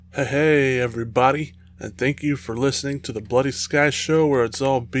Hey everybody, and thank you for listening to the Bloody Sky Show where it's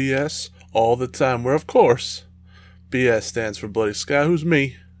all BS all the time, where of course, BS stands for Bloody Sky, who's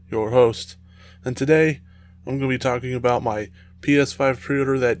me, your host. And today, I'm going to be talking about my PS5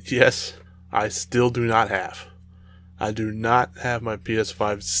 pre-order that, yes, I still do not have. I do not have my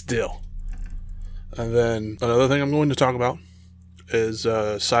PS5 still. And then, another thing I'm going to talk about is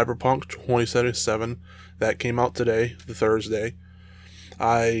Cyberpunk 2077 that came out today, the Thursday.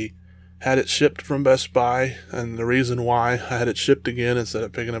 I had it shipped from Best Buy, and the reason why I had it shipped again instead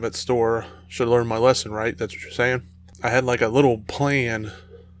of picking up at store, should have learned my lesson, right? That's what you're saying? I had like a little plan,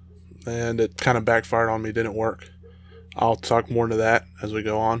 and it kind of backfired on me, didn't work. I'll talk more into that as we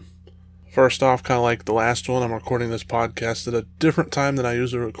go on. First off, kind of like the last one, I'm recording this podcast at a different time than I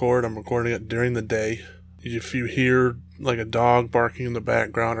usually record. I'm recording it during the day. If you hear like a dog barking in the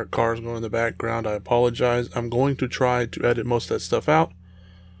background or cars going in the background, I apologize. I'm going to try to edit most of that stuff out.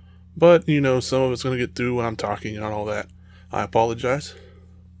 But, some of it's going to get through when I'm talking and all that. I apologize.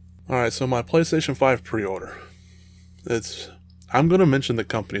 Alright, so my PlayStation 5 pre-order. I'm going to mention the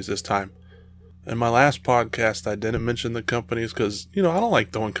companies this time. In my last podcast, I didn't mention the companies because, I don't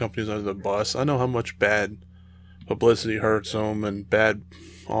like throwing companies under the bus. I know how much bad publicity hurts them and bad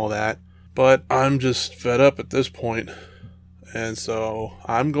all that. But I'm just fed up at this point. And so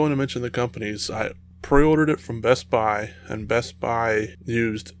I'm going to mention the companies. I pre-ordered it from Best Buy, and Best Buy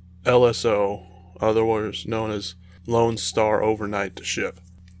used LSO, otherwise known as Lone Star Overnight, to ship.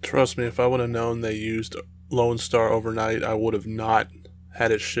 Trust me, if I would have known they used Lone Star Overnight, I would have not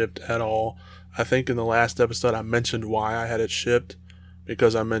had it shipped at all. I think in the last episode I mentioned why I had it shipped,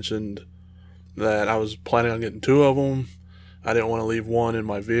 because I mentioned that I was planning on getting two of them. I didn't want to leave one in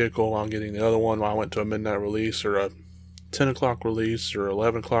my vehicle while I'm getting the other one while I went to a midnight release or a 10 o'clock release or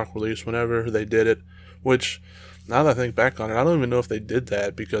 11 o'clock release, whenever they did it, which, now that I think back on it, I don't even know if they did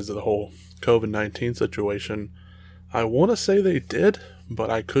that because of the whole COVID-19 situation. I want to say they did,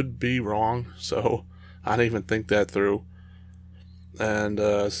 but I could be wrong, so I didn't even think that through. And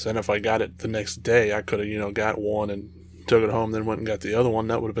if I got it the next day, I could have, got one and took it home, then went and got the other one.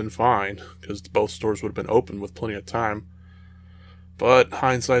 That would have been fine, because both stores would have been open with plenty of time. But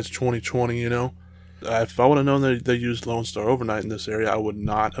hindsight's 2020, If I would have known that they used Lone Star Overnight in this area, I would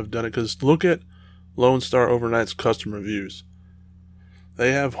not have done it, because look at Lone Star Overnight's customer reviews.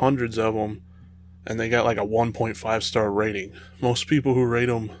 They have hundreds of them, and they got like a 1.5 star rating. Most people who rate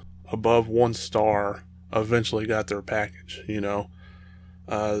them above 1 star eventually got their package,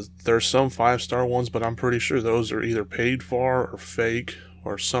 There's some 5-star ones, but I'm pretty sure those are either paid for or fake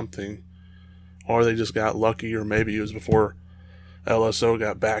or something. Or they just got lucky, or maybe it was before LSO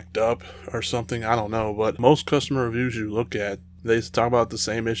got backed up or something. I don't know, but most customer reviews you look at, they talk about the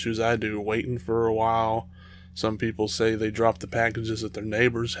same issues I do, waiting for a while. Some people say they dropped the packages at their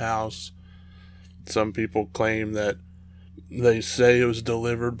neighbor's house. Some people claim that they say it was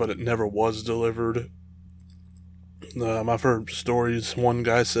delivered, but it never was delivered. I've heard stories. One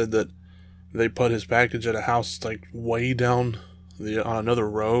guy said that they put his package at a house like way down on another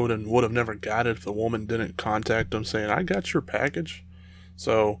road and would have never got it if the woman didn't contact them saying, "I got your package."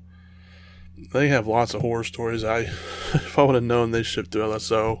 So they have lots of horror stories. If I would have known they shipped to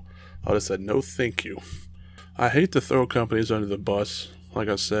LSO, I would have said no thank you. I hate to throw companies under the bus, like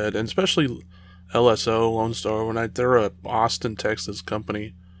I said, and especially LSO, Lone Star Overnight. They're a Austin, Texas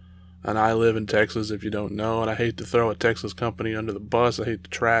company, and I live in Texas, if you don't know, and I hate to throw a Texas company under the bus. I hate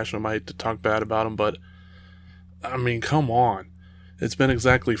to trash them. I hate to talk bad about them, but I mean, come on. It's been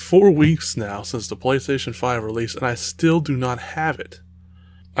exactly 4 weeks now since the PlayStation 5 release, and I still do not have it.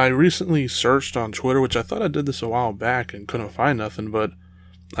 I recently searched on Twitter, which I thought I did this a while back and couldn't find nothing, but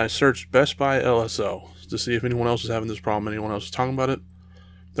I searched Best Buy LSO to see if anyone else was having this problem, anyone else was talking about it.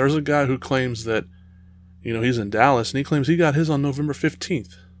 There's a guy who claims that, he's in Dallas, and he claims he got his on November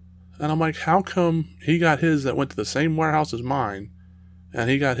 15th. And I'm like, how come he got his that went to the same warehouse as mine, and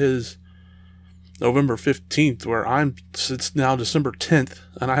he got his November 15th, where it's now December 10th,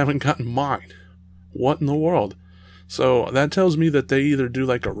 and I haven't gotten mine? What in the world? So that tells me that they either do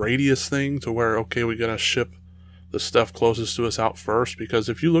like a radius thing to where, okay, we're going to ship the stuff closest to us out first, because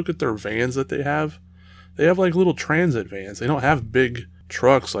if you look at their vans that they have like little transit vans. They don't have big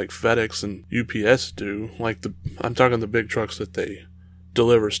trucks like FedEx and UPS do. I'm talking the big trucks that they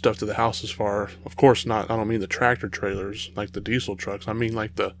deliver stuff to the house as far. Of course not, I don't mean the tractor trailers like the diesel trucks. I mean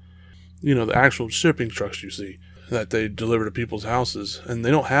like the actual shipping trucks you see that they deliver to people's houses. And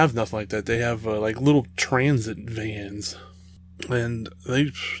they don't have nothing like that. They have like little transit vans. And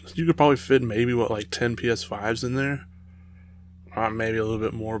you could probably fit maybe 10 PS5s in there. Maybe a little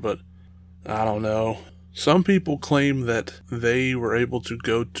bit more, but I don't know. Some people claim that they were able to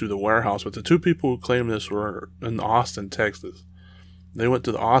go to the warehouse, but the two people who claim this were in Austin, Texas. They went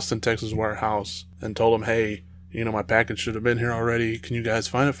to the Austin, Texas warehouse and told them, hey, my package should have been here already. Can you guys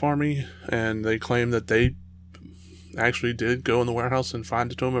find it for me? And they claim that they actually did go in the warehouse and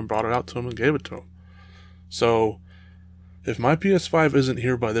find it to them and brought it out to them and gave it to them. So, if my PS5 isn't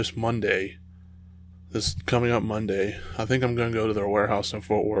here by this coming up Monday, I think I'm going to go to their warehouse in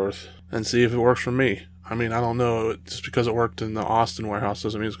Fort Worth and see if it works for me. I don't know. Just because it worked in the Austin warehouse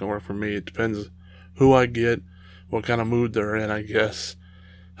doesn't mean it's going to work for me. It depends who I get, what kind of mood they're in, I guess,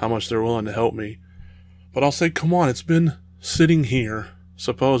 how much they're willing to help me. But I'll say, come on, it's been sitting here,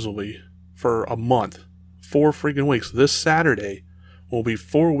 supposedly, for a month. 4 freaking weeks. This Saturday will be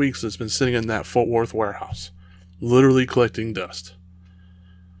 4 weeks it's been sitting in that Fort Worth warehouse, literally collecting dust.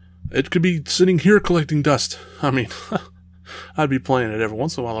 It could be sitting here collecting dust. I'd be playing it every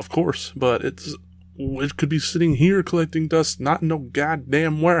once in a while, of course, but it could be sitting here collecting dust, not in no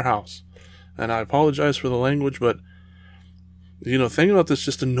goddamn warehouse. And I apologize for the language, but, thinking about this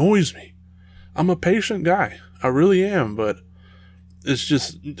just annoys me. I'm a patient guy. I really am, but it's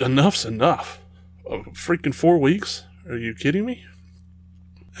just, enough's enough. Freaking 4 weeks? Are you kidding me?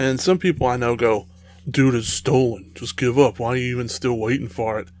 And some people I know go, dude, it's stolen. Just give up. Why are you even still waiting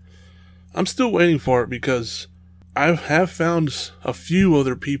for it? I'm still waiting for it because I have found a few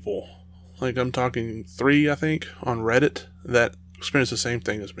other people, like I'm talking 3, I think, on Reddit, that experienced the same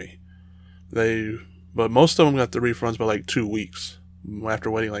thing as me. But most of them got the refunds by 2 weeks, after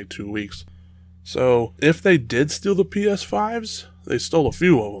waiting 2 weeks. So, if they did steal the PS5s, they stole a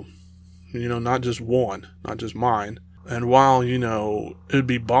few of them. Not just one, not just mine. And while, it'd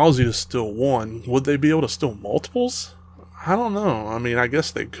be ballsy to steal one, would they be able to steal multiples? I don't know. I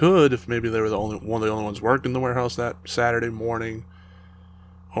guess they could if maybe they were one of the only ones working the warehouse that Saturday morning.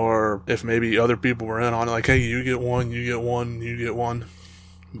 Or if maybe other people were in on it, hey, you get one, you get one, you get one.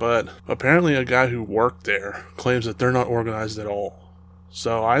 But apparently a guy who worked there claims that they're not organized at all.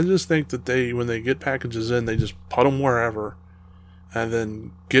 So I just think that when they get packages in, they just put them wherever and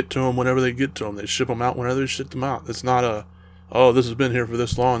then get to them whenever they get to them. They ship them out whenever they ship them out. It's not this has been here for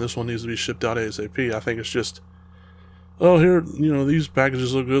this long, this one needs to be shipped out ASAP. I think it's just, here, these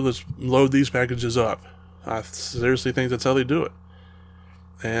packages look good, let's load these packages up. I seriously think that's how they do it.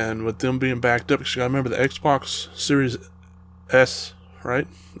 And with them being backed up, because you gotta remember the Xbox Series S, right?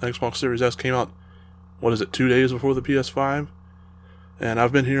 The Xbox Series S came out, 2 days before the PS5? And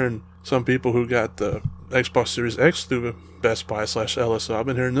I've been hearing some people who got the Xbox Series X through Best Buy / LSO, I've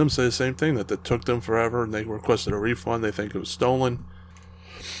been hearing them say the same thing, that it took them forever and they requested a refund, they think it was stolen.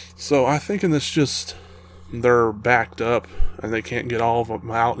 So I think it's just, they're backed up and they can't get all of them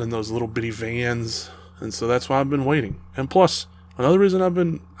out in those little bitty vans. And so that's why I've been waiting. And plus, another reason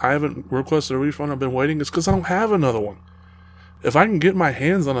I haven't requested a refund, I've been waiting, is because I don't have another one. If I can get my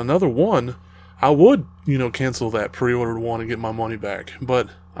hands on another one, I would, cancel that pre-ordered one and get my money back. But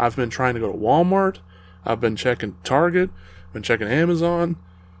I've been trying to go to Walmart. I've been checking Target. Been checking Amazon.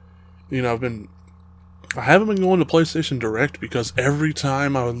 I haven't been going to PlayStation Direct because every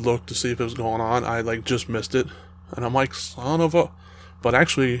time I would look to see if it was going on, I just missed it. And I'm like, son of a... But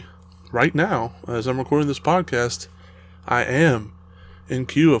actually, right now, as I'm recording this podcast, I am in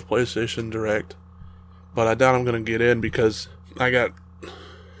queue of PlayStation Direct. But I doubt I'm going to get in because I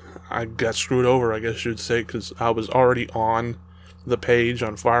got screwed over, I guess you'd say, because I was already on the page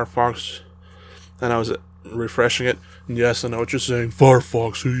on Firefox, and I was refreshing it. And yes, I know what you're saying,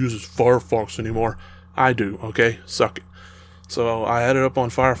 Firefox, who uses Firefox anymore? I do, okay? Suck it. So I had it up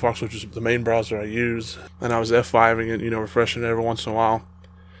on Firefox, which is the main browser I use, and I was F5ing it, refreshing it every once in a while,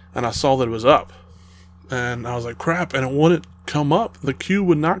 and I saw that it was up. And I was like, crap, and it wouldn't come up. The queue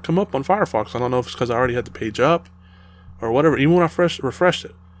would not come up on Firefox. I don't know if it's because I already had the page up, or whatever. Even when I refreshed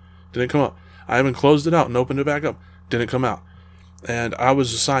it, didn't come up. I even closed it out and opened it back up. Didn't come out. And I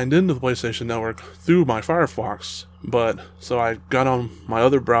was signed into the PlayStation Network through my Firefox. But, so I got on my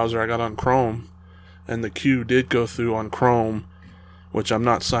other browser, I got on Chrome, and the queue did go through on Chrome, which I'm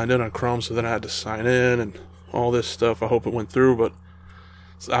not signed in on Chrome, so then I had to sign in and all this stuff. I hope it went through, but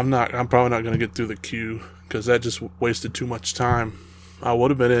I'm probably not going to get through the queue, because that just wasted too much time. I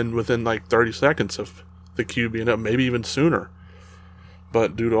would have been in within 30 seconds of the queue being up, maybe even sooner.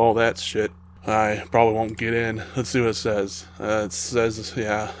 But due to all that shit, I probably won't get in. Let's see what it says. It says,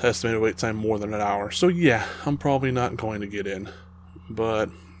 estimated wait time more than an hour. So yeah, I'm probably not going to get in.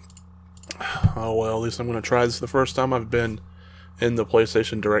 But, oh well, at least I'm going to try. This is the first time I've been in the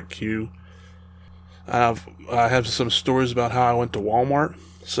PlayStation Direct queue. I have some stories about how I went to Walmart.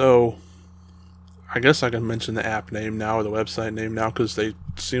 So, I guess I can mention the app name now, or the website name now, because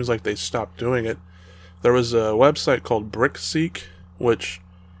seems like they stopped doing it. There was a website called BrickSeek, which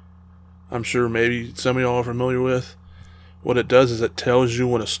I'm sure maybe some of y'all are familiar with. What it does is it tells you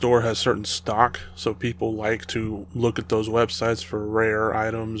when a store has certain stock, so people like to look at those websites for rare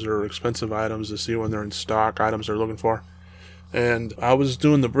items or expensive items to see when they're in stock, items they're looking for. And I was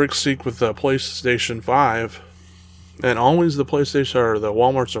doing the BrickSeek with the PlayStation 5, and always the PlayStation or the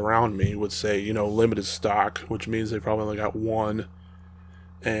Walmarts around me would say, limited stock, which means they probably only got one.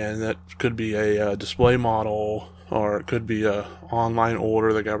 And that could be a display model, or it could be a online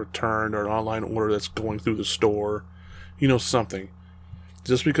order that got returned, or an online order that's going through the store. Something.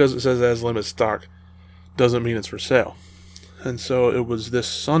 Just because it says it has limited stock doesn't mean it's for sale. And so it was this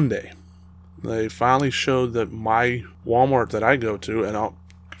Sunday. They finally showed that my Walmart that I go to, and a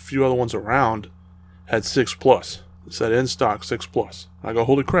few other ones around, had 6+. It said in stock 6+. I go,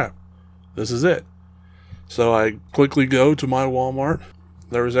 holy crap, this is it. So I quickly go to my Walmart.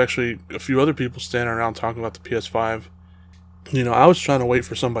 There was actually a few other people standing around talking about the PS5. I was trying to wait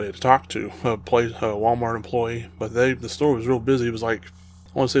for somebody to talk to, a Walmart employee, but the store was real busy. It was I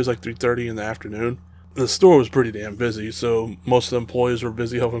want to say it was 3:30 in the afternoon. The store was pretty damn busy, so most of the employees were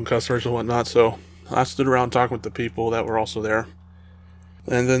busy helping customers and whatnot, so I stood around talking with the people that were also there.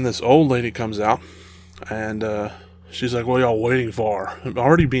 And then this old lady comes out, and she's like, what are y'all waiting for? I'm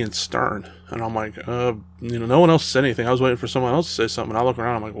already being stern. And I'm like, no one else said anything. I was waiting for someone else to say something. And I look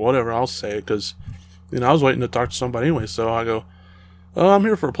around, I'm like, whatever, I'll say it, because I was waiting to talk to somebody anyway. So I go, I'm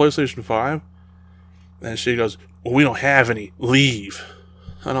here for a PlayStation 5. And she goes, well, we don't have any. Leave.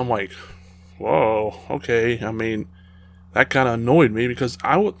 And I'm like, whoa, okay. I mean, that kind of annoyed me because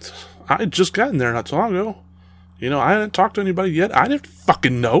I had just gotten there not too long ago. I hadn't talked to anybody yet. I didn't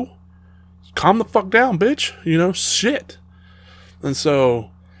fucking know. Calm the fuck down, bitch. Shit. And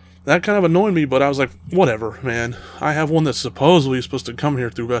so that kind of annoyed me, but I was like, whatever, man. I have one that's supposedly supposed to come here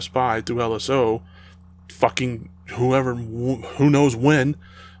through Best Buy, through LSO. Fucking whoever, who knows when,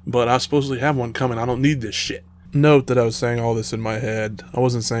 but I supposedly have one coming. I don't need this shit. Note that I was saying all this in my head. I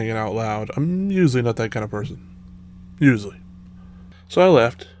wasn't saying it out loud. I'm usually not that kind of person. Usually. So I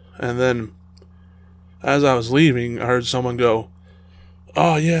left, and then as I was leaving, I heard someone go,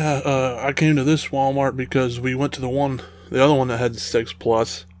 oh yeah, I came to this Walmart because we went to the other one that had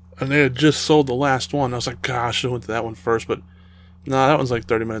 6+, and they had just sold the last one. I was like, gosh, I should have went to that one first, but no, that one's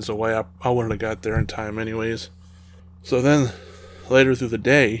 30 minutes away. I wouldn't have got there in time anyways. So then, later through the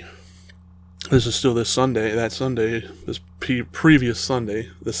day, this is still this previous Sunday,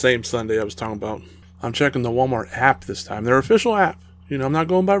 the same Sunday I was talking about, I'm checking the Walmart app this time. Their official app. I'm not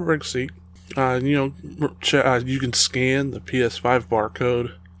going by BrickSeek. You can scan the PS5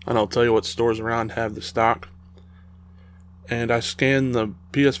 barcode, and I'll tell you what stores around have the stock. And I scanned the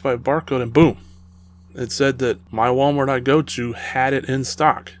PS5 barcode, and boom. It said that my Walmart I go to had it in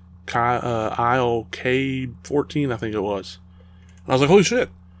stock. Aisle K14, I think it was. And I was like, holy shit.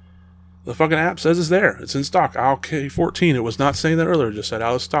 The fucking app says it's there. It's in stock. Aisle K14. It was not saying that earlier. It just said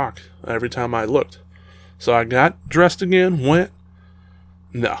out of stock every time I looked. So I got dressed again, went.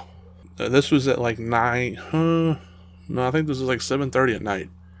 No. This was at 9. No, I think this was 7:30 at night.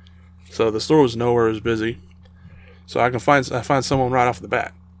 So the store was nowhere as busy. So I find someone right off the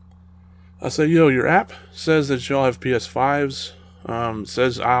bat. I say, yo, your app says that y'all have PS5s. It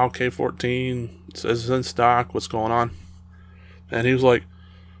says aisle K14. It says it's in stock. What's going on? And he was like,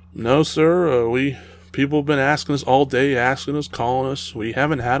 no, sir. People have been asking us all day, calling us. We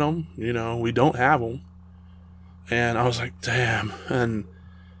haven't had them. We don't have them. And I was like, damn. And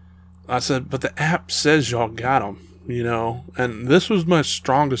I said, but the app says y'all got them, And this was my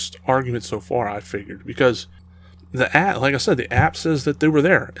strongest argument so far, I figured. Because the app, like I said, the app says that they were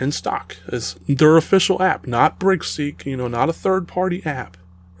there in stock. It's their official app, not BrickSeek, not a third-party app.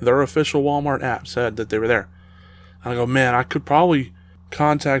 Their official Walmart app said that they were there. And I go, man, I could probably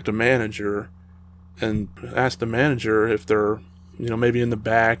contact a manager and ask the manager if they're, maybe in the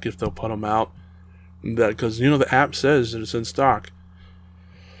back, if they'll put them out. Because, the app says that it's in stock.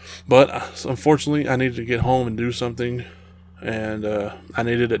 But, unfortunately, I needed to get home and do something. And I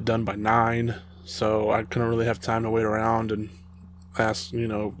needed it done by 9. So I couldn't really have time to wait around and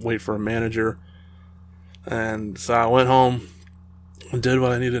wait for a manager. And so I went home and did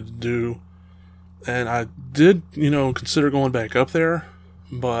what I needed to do. And I did, consider going back up there.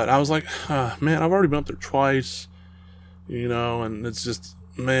 But I was like, man, I've already been up there twice. And it's just,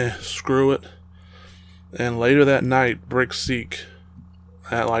 screw it. And later that night, BrickSeek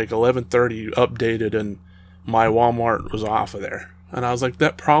at 11:30 updated and my Walmart was off of there. And I was like,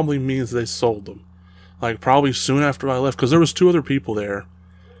 that probably means they sold them. Probably soon after I left. Because there was 2 other people there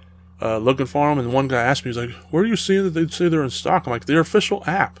looking for them. And one guy asked me, he's like, where are you seeing that they say they're in stock? I'm like, their official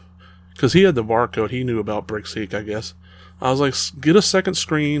app. because he had the barcode. He knew about BrickSeek, I guess. I was like, get a second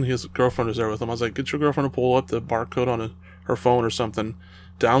screen. His girlfriend was there with him. I was like, get your girlfriend to pull up the barcode on her phone or something.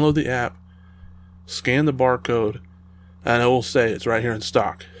 Download the app. Scan the barcode. And it will say it's right here in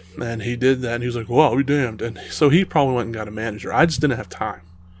stock. And he did that, and he was like, well, I'll be damned. And so he probably went and got a manager. I just didn't have time.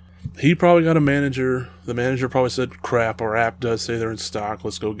 He probably got a manager. The manager probably said, crap, our app does say they're in stock.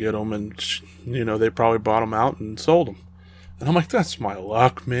 Let's go get them. And, they probably bought them out and sold them. And I'm like, that's my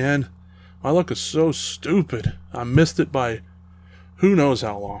luck, man. My luck is so stupid. I missed it by who knows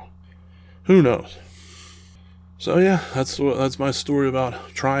how long. Who knows? So yeah, that's my story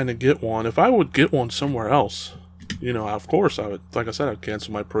about trying to get one. If I would get one somewhere else, of course I would. Like I said, I'd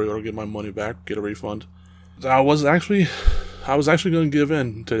cancel my pre-order, get my money back, get a refund. I was actually going to give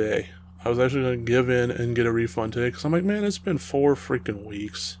in today. I was actually going to give in and get a refund today because I'm like, man, it's been 4 freaking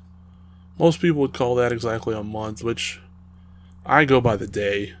weeks. Most people would call that exactly a month, which I go by the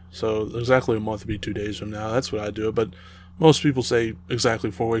day. So exactly a month would be 2 days from now. That's what I do. But most people say exactly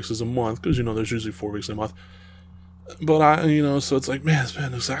 4 weeks is a month because, there's usually 4 weeks in a month. But so it's like, man, it's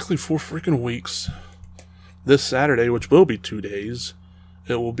been exactly 4 freaking weeks. This Saturday, which will be 2 days,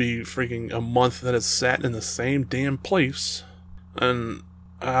 it will be freaking a month that it's sat in the same damn place. And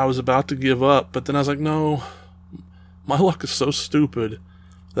I was about to give up, but then I was like, no, my luck is so stupid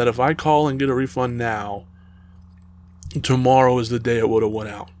that if I call and get a refund now, tomorrow is the day it would have went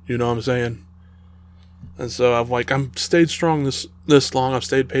out. You know what I'm saying? And so I'm stayed strong this long. I've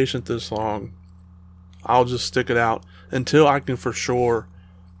stayed patient this long. I'll just stick it out until I can for sure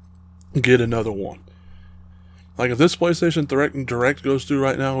get another one. Like if this PlayStation Direct goes through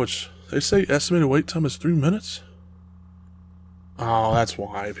right now, which they say estimated wait time is 3 minutes. Oh, that's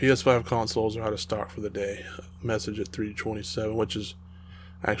why. PS5 consoles are out of stock for the day. Message at 3:27, which is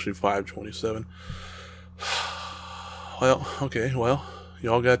actually 5:27. Well, okay,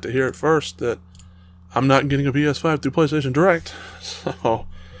 y'all got to hear it first that I'm not getting a PS5 through PlayStation Direct. So,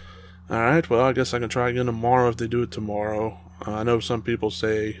 alright, well, I guess I can try again tomorrow if they do it tomorrow. I know some people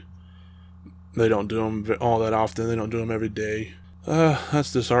say they don't do them all that often. They don't do them every day.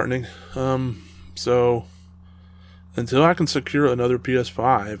 That's disheartening. So, until I can secure another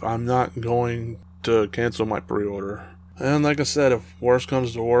PS5, I'm not going to cancel my pre-order. And like I said, if worse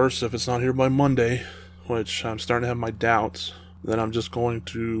comes to worse, if it's not here by Monday, which I'm starting to have my doubts, then I'm just going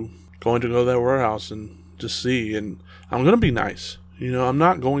to go to that warehouse and just see. And I'm going to be nice. I'm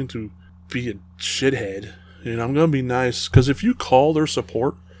not going to be a shithead. I'm going to be nice. Because if you call their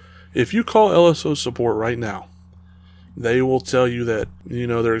support, if you call LSO support right now, they will tell you that,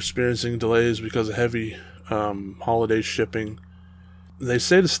 they're experiencing delays because of heavy holiday shipping. They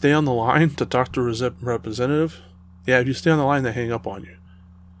say to stay on the line to talk to a representative. Yeah, if you stay on the line, they hang up on you.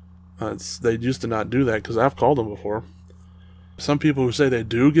 They used to not do that because I've called them before. Some people who say they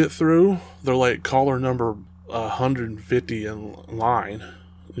do get through, they're like caller number 150 in line,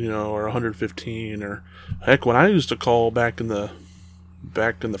 or 115, or heck, when I used to call back in the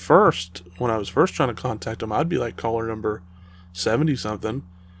first, when I was first trying to contact them, I'd be like caller number 70 something.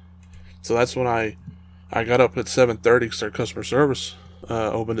 So that's when I got up at 7:30 because their customer service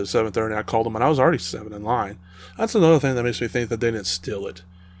opened at 7:30. I called them and I was already 7 in line. That's another thing that makes me think that they didn't steal it.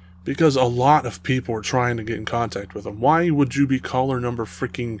 Because a lot of people are trying to get in contact with them. Why would you be caller number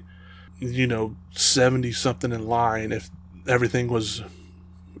freaking, 70 something in line if everything was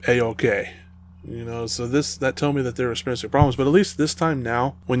A-okay? So that told me that they're experiencing problems. But at least this time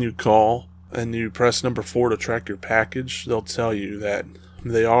now, when you call and you press number 4 to track your package, they'll tell you that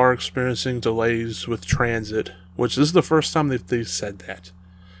they are experiencing delays with transit, which this is the first time they've said that.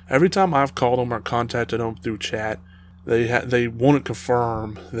 Every time I've called them or contacted them through chat, they won't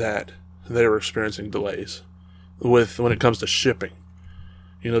confirm that they were experiencing delays when it comes to shipping.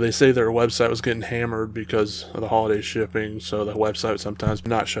 They say their website was getting hammered because of the holiday shipping, so the website would sometimes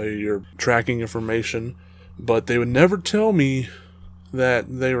not show you your tracking information, but they would never tell me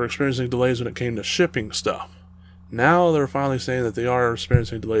that they were experiencing delays when it came to shipping stuff. Now they're finally saying that they are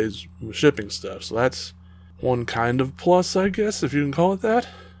experiencing delays with shipping stuff, so that's one kind of plus, I guess, if you can call it that.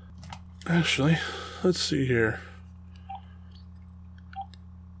 Actually, let's see here.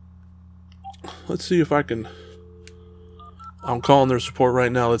 Let's see if I can... I'm calling their support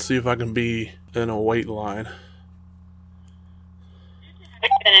right now. Let's see if I can be in a wait line.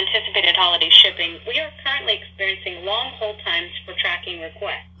 Than anticipated holiday shipping, we are currently experiencing long hold times for tracking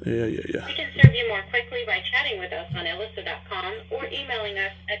requests. Yeah. We can serve you more quickly by chatting with us on Elissa.com or emailing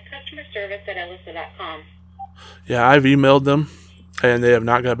us at customerservice@Elissa.com. Yeah, I've emailed them, and they have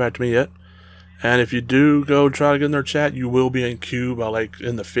not got back to me yet. And if you do go try to get in their chat, you will be in queue by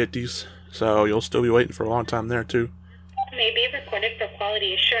in the 50s. So you'll still be waiting for a long time there too. May be recorded for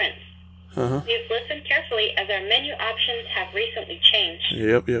quality assurance. Please listen carefully as our menu options have recently changed.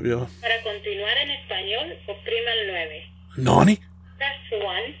 Yep. Para continuar en español, oprima el 9. Nani? Press 1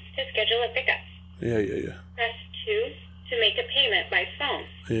 to schedule a pickup. Yeah. Press 2 to make a payment by phone.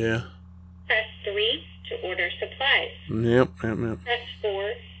 Yeah. Press 3 to order supplies. Yep. Press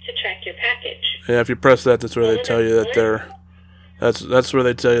 4 to track your package. Yeah, if you press that, that's where they tell you that that's where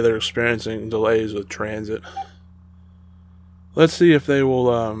they tell you they're experiencing delays with transit. Let's see if they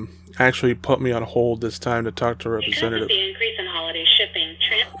will actually put me on hold this time to talk to a representative. Because of the increase in holiday shipping,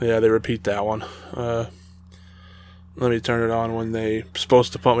 yeah, they repeat that one. Let me turn it on when they're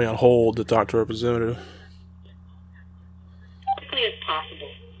supposed to put me on hold to talk to a representative. As quickly as possible.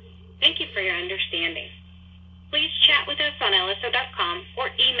 Thank you for your understanding. Please chat with us on LSO.com or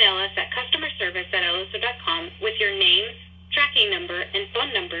email us at customerservice@LSO.com with your name, tracking number, and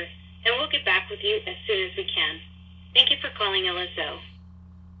phone number, and we'll get back with you as soon as we can. Thank you for calling LSO.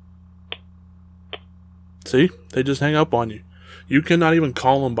 See? They just hang up on you. You cannot even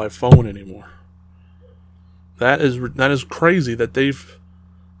call them by phone anymore. That is crazy that they've...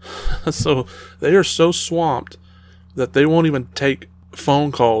 so they are so swamped that they won't even take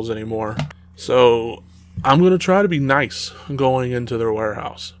phone calls anymore. So I'm going to try to be nice going into their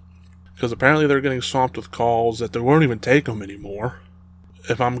warehouse. Because apparently they're getting swamped with calls that they won't even take them anymore.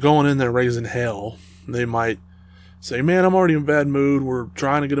 If I'm going in there raising hell, they might say, man, I'm already in a bad mood. We're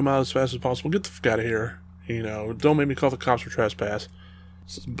trying to get them out as fast as possible. Get the fuck out of here. Don't make me call the cops for trespass.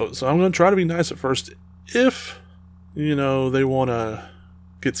 So I'm going to try to be nice at first. If, they want to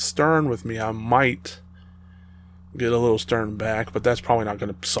get stern with me, I might get a little stern back, but that's probably not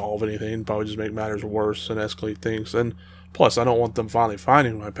going to solve anything. Probably just make matters worse and escalate things. And plus, I don't want them finally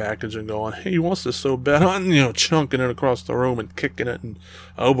finding my package and going, hey, he wants this so bad. I'm, chunking it across the room and kicking it and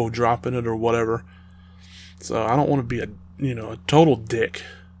elbow dropping it or whatever. So I don't want to be a total dick.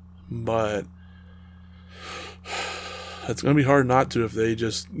 But it's going to be hard not to if they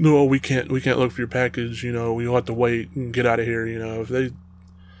just, no, we can't look for your package, we'll have to wait and get out of here, if they,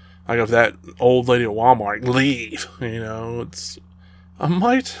 like if that old lady at Walmart, leave, I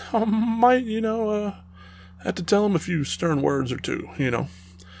might, have to tell them a few stern words or two,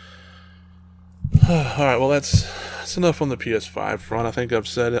 Alright, well that's enough on the PS5 front. I think I've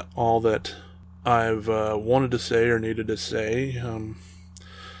said all that I've wanted to say or needed to say.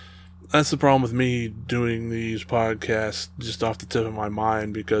 That's the problem with me doing these podcasts just off the tip of my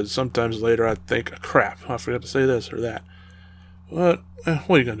mind, because sometimes later I think, crap, I forgot to say this or that. But, what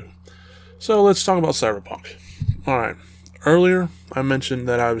are you going to do? So let's talk about Cyberpunk. Alright, earlier I mentioned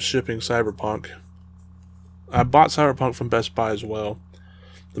that I was shipping Cyberpunk. I bought Cyberpunk from Best Buy as well.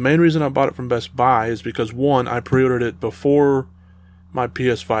 The main reason I bought it from Best Buy is because, one, I pre-ordered it before my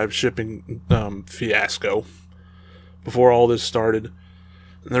PS5 shipping fiasco, before all this started.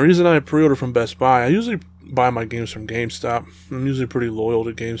 And the reason I pre-order from Best Buy, I usually buy my games from GameStop. I'm usually pretty loyal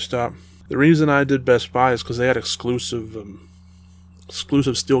to GameStop. The reason I did Best Buy is because they had exclusive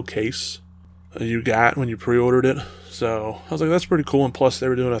steel case you got when you pre-ordered it. So I was like, that's pretty cool. And plus, they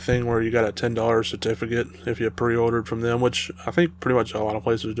were doing a thing where you got a $10 certificate if you pre-ordered from them, which I think pretty much a lot of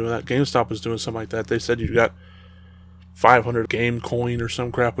places are doing that. GameStop was doing something like that. They said you got 500 game coin or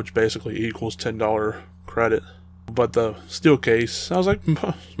some crap, which basically equals $10 credit. But the steel case, I was like,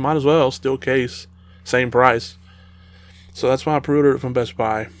 might as well, steel case, same price. So that's why I pre-ordered it from Best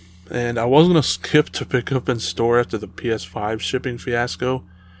Buy. And I wasn't going to skip to pick up in store after the PS5 shipping fiasco,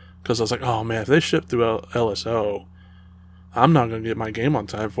 because I was like, oh man, if they ship through LSO, I'm not going to get my game on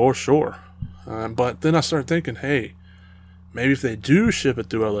time for sure. But then I started thinking, hey, maybe if they do ship it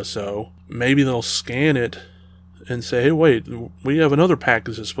through LSO, maybe they'll scan it and say, hey, wait, we have another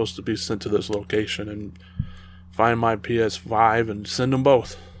package that's supposed to be sent to this location, and find my PS5 and send them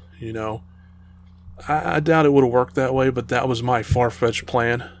both, I doubt it would have worked that way, but that was my far-fetched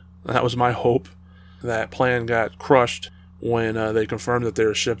plan. That was my hope. That plan got crushed when they confirmed that they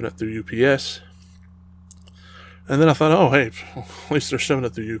were shipping it through UPS. And then I thought, oh, hey, at least they're shipping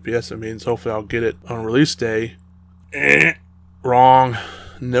it through UPS. It means hopefully I'll get it on release day. Wrong.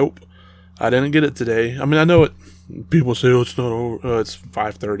 Nope. I didn't get it today. I mean, I know it. People say, oh, it's not over. It's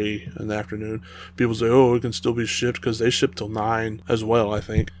 5:30 in the afternoon. People say, oh, it can still be shipped because they ship till 9 as well, I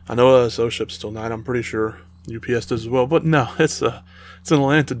think. I know LSO ships till 9. I'm pretty sure UPS does as well. But no, it's in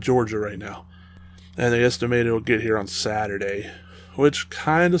Atlanta, Georgia right now. And they estimate it'll get here on Saturday, which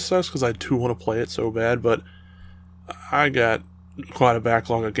kind of sucks because I do want to play it so bad. But I got quite a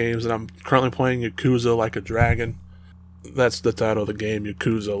backlog of games, and I'm currently playing Yakuza Like a Dragon. That's the title of the game,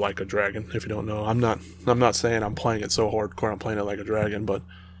 Yakuza Like a Dragon, if you don't know. I'm not saying I'm playing it so hardcore, I'm playing it like a dragon, but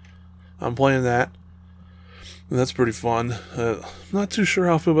I'm playing that. That's pretty fun. Not too sure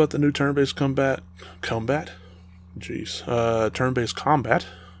how I feel about the new turn-based combat. Turn-based combat.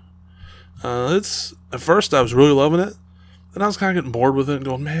 It's at first I was really loving it, then I was kind of getting bored with it and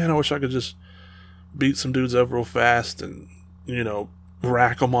going, man, I wish I could just beat some dudes up real fast and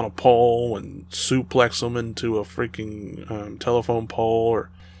rack them on a pole and suplex them into a freaking telephone pole or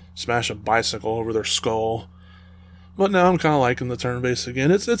smash a bicycle over their skull. But now I'm kind of liking the turn-based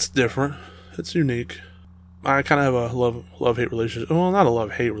again. It's different. It's unique. I kind of have a love-hate relationship. Well, not a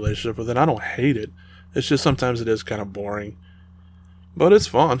love-hate relationship, but then I don't hate it. It's just sometimes it is kind of boring. But it's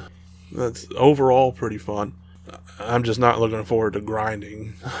fun. That's overall pretty fun. I'm just not looking forward to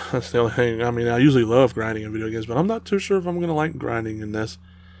grinding. That's the only thing. I mean, I usually love grinding in video games, but I'm not too sure if I'm going to like grinding in this.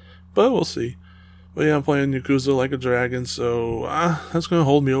 But we'll see. But yeah, I'm playing Yakuza Like a Dragon, so that's going to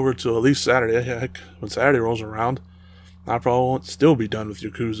hold me over to at least Saturday. Heck, when Saturday rolls around, I probably won't still be done with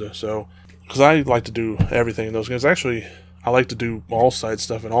Yakuza, so... Because I like to do everything in those games. Actually, I like to do all side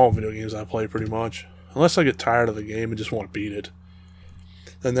stuff in all video games I play pretty much. Unless I get tired of the game and just want to beat it.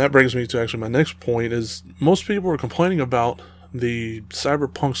 And that brings me to actually my next point is most people are complaining about the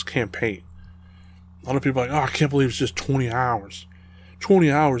Cyberpunk's campaign. A lot of people are like, oh, I can't believe it's just 20 hours.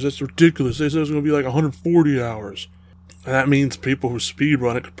 20 hours, that's ridiculous. They said it's going to be like 140 hours. And that means people who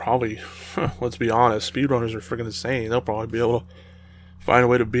speedrun it could probably, let's be honest, speedrunners are freaking insane. They'll probably be able to find a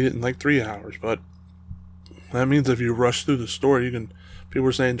way to beat it in like 3 hours, but that means if you rush through the story, people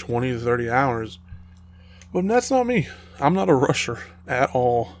are saying 20 to 30 hours, but that's not me. I'm not a rusher at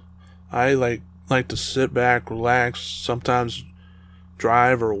all. I like to sit back, relax, sometimes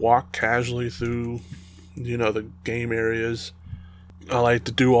drive or walk casually through, the game areas. I like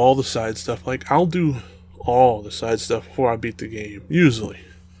to do all the side stuff. Like, I'll do all the side stuff before I beat the game, usually.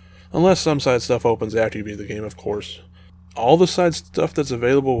 Unless some side stuff opens after you beat the game, of course. All the side stuff that's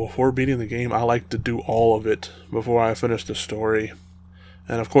available before beating the game, I like to do all of it before I finish the story.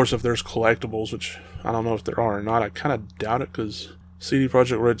 And of course, if there's collectibles, which I don't know if there are or not, I kind of doubt it because CD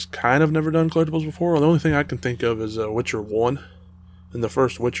Projekt Red's kind of never done collectibles before. The only thing I can think of is Witcher 1. In the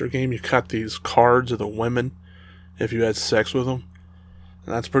first Witcher game, you got these cards of the women if you had sex with them.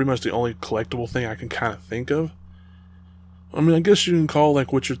 And that's pretty much the only collectible thing I can kind of think of. I mean, I guess you can call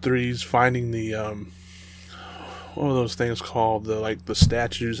like Witcher 3's finding the what are those things called? The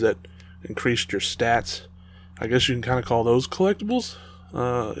statues that increased your stats. I guess you can kind of call those collectibles,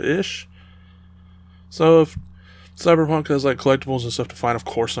 ish. So if Cyberpunk has like collectibles and stuff to find, of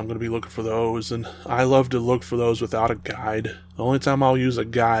course I'm going to be looking for those. And I love to look for those without a guide. The only time I'll use a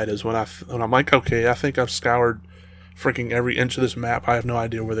guide is when I'm like, okay, I think I've scoured freaking every inch of this map. I have no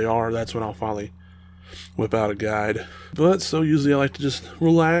idea where they are. That's when I'll finally whip out a guide. But so usually I like to just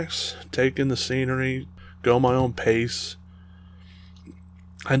relax, take in the scenery, go my own pace,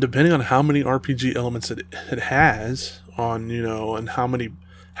 and depending on how many RPG elements it has on, and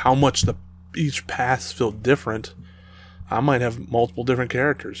how much each paths feel different, I might have multiple different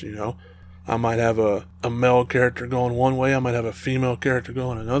characters, I might have a male character going one way, I might have a female character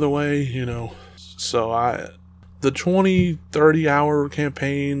going another way, so the 20-30 hour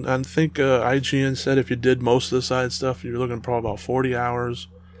campaign, I think IGN said if you did most of the side stuff, you're looking at probably about 40 hours.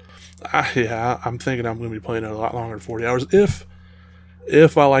 I'm thinking I'm going to be playing it a lot longer than 40 hours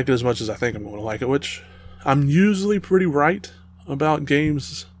if I like it as much as I think I'm going to like it, which I'm usually pretty right about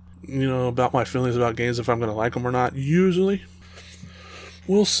games, about my feelings about games, if I'm going to like them or not, usually.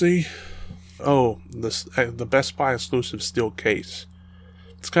 We'll see. Oh, the Best Buy exclusive steel case.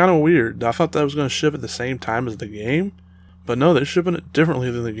 It's kind of weird. I thought that was going to ship at the same time as the game, but no, they're shipping it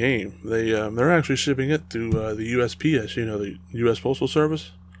differently than the game. They're actually shipping it through the USPS, the U.S. Postal Service.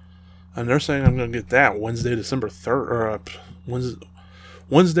 And they're saying I'm going to get that Wednesday, December 3rd, or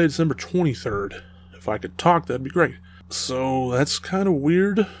Wednesday, December 23rd. If I could talk, that'd be great. So that's kind of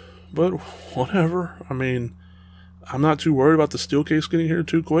weird, but whatever. I mean, I'm not too worried about the steel case getting here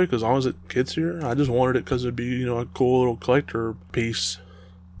too quick, as long as it gets here. I just wanted it because it'd be, a cool little collector piece.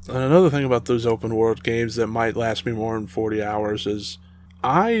 And another thing about those open world games that might last me more than 40 hours is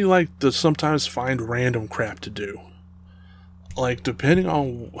I like to sometimes find random crap to do. Like, depending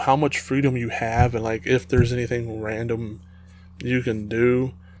on how much freedom you have and, like, if there's anything random you can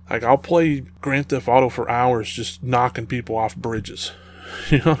do. Like, I'll play Grand Theft Auto for hours just knocking people off bridges.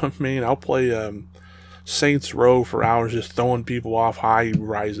 You know what I mean? I'll play Saints Row for hours just throwing people off high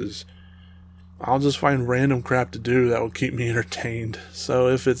rises. I'll just find random crap to do that will keep me entertained. So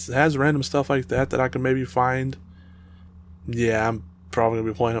if it has random stuff like that I can maybe find, yeah, I'm probably going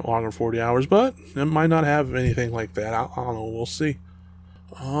to be playing it longer than 40 hours, but it might not have anything like that. I don't know. We'll see.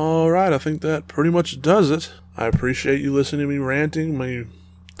 Alright, I think that pretty much does it. I appreciate you listening to me ranting, me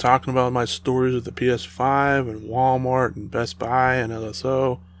talking about my stories with the PS5 and Walmart and Best Buy and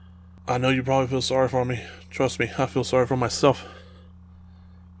LSO. I know you probably feel sorry for me. Trust me, I feel sorry for myself.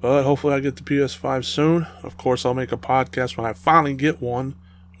 But hopefully I get the PS5 soon. Of course, I'll make a podcast when I finally get one,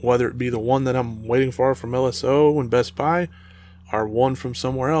 whether it be the one that I'm waiting for from LSO and Best Buy, or one from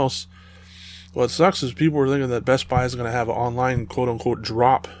somewhere else. What sucks is people are thinking that Best Buy is going to have an online quote-unquote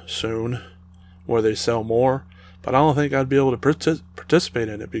drop soon, where they sell more. But I don't think I'd be able to participate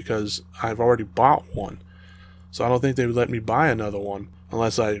in it because I've already bought one. So I don't think they would let me buy another one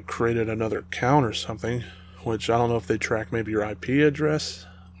unless I created another account or something, which I don't know if they track maybe your IP address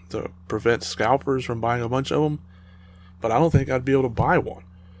to prevent scalpers from buying a bunch of them. But I don't think I'd be able to buy one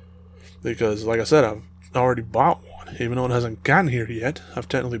because, like I said, I've already bought one. Even though it hasn't gotten here yet, I've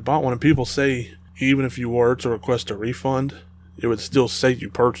technically bought one. And people say even if you were to request a refund, it would still say you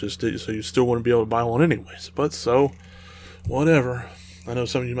purchased it, so you still wouldn't be able to buy one anyways. But so, whatever. I know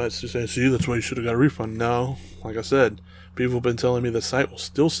some of you might say, see, that's why you should have got a refund. No, like I said, people have been telling me the site will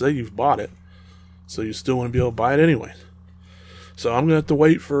still say you've bought it, so you still want to be able to buy it anyways. So I'm going to have to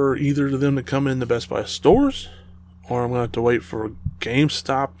wait for either of them to come in the Best Buy stores, or I'm going to have to wait for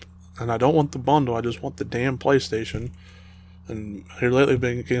GameStop. And I don't want the bundle, I just want the damn PlayStation. And here lately,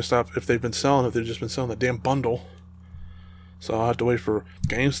 been GameStop, if they've just been selling the damn bundle. So I'll have to wait for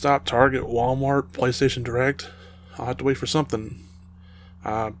GameStop, Target, Walmart, PlayStation Direct. I'll have to wait for something.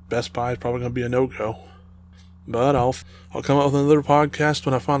 Best Buy is probably going to be a no-go. But I'll come up with another podcast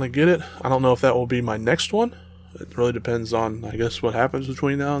when I finally get it. I don't know if that will be my next one. It really depends on, I guess, what happens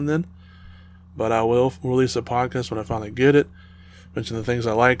between now and then. But I will release a podcast when I finally get it. Mention the things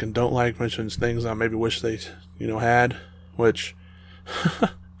I like and don't like. Mention things I maybe wish they, had. Which,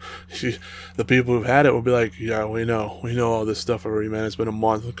 the people who've had it will be like, yeah, we know all this stuff already, man. It's been a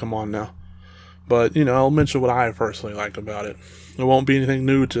month. Come on now. But, I'll mention what I personally like about it. It won't be anything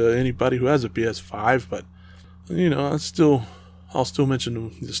new to anybody who has a PS5, but, I'll still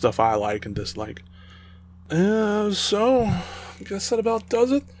mention the stuff I like and dislike. So, I guess that about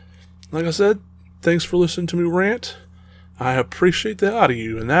does it. Like I said, thanks for listening to me rant. I appreciate that out of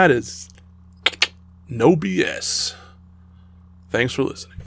you, and that is no BS. Thanks for listening.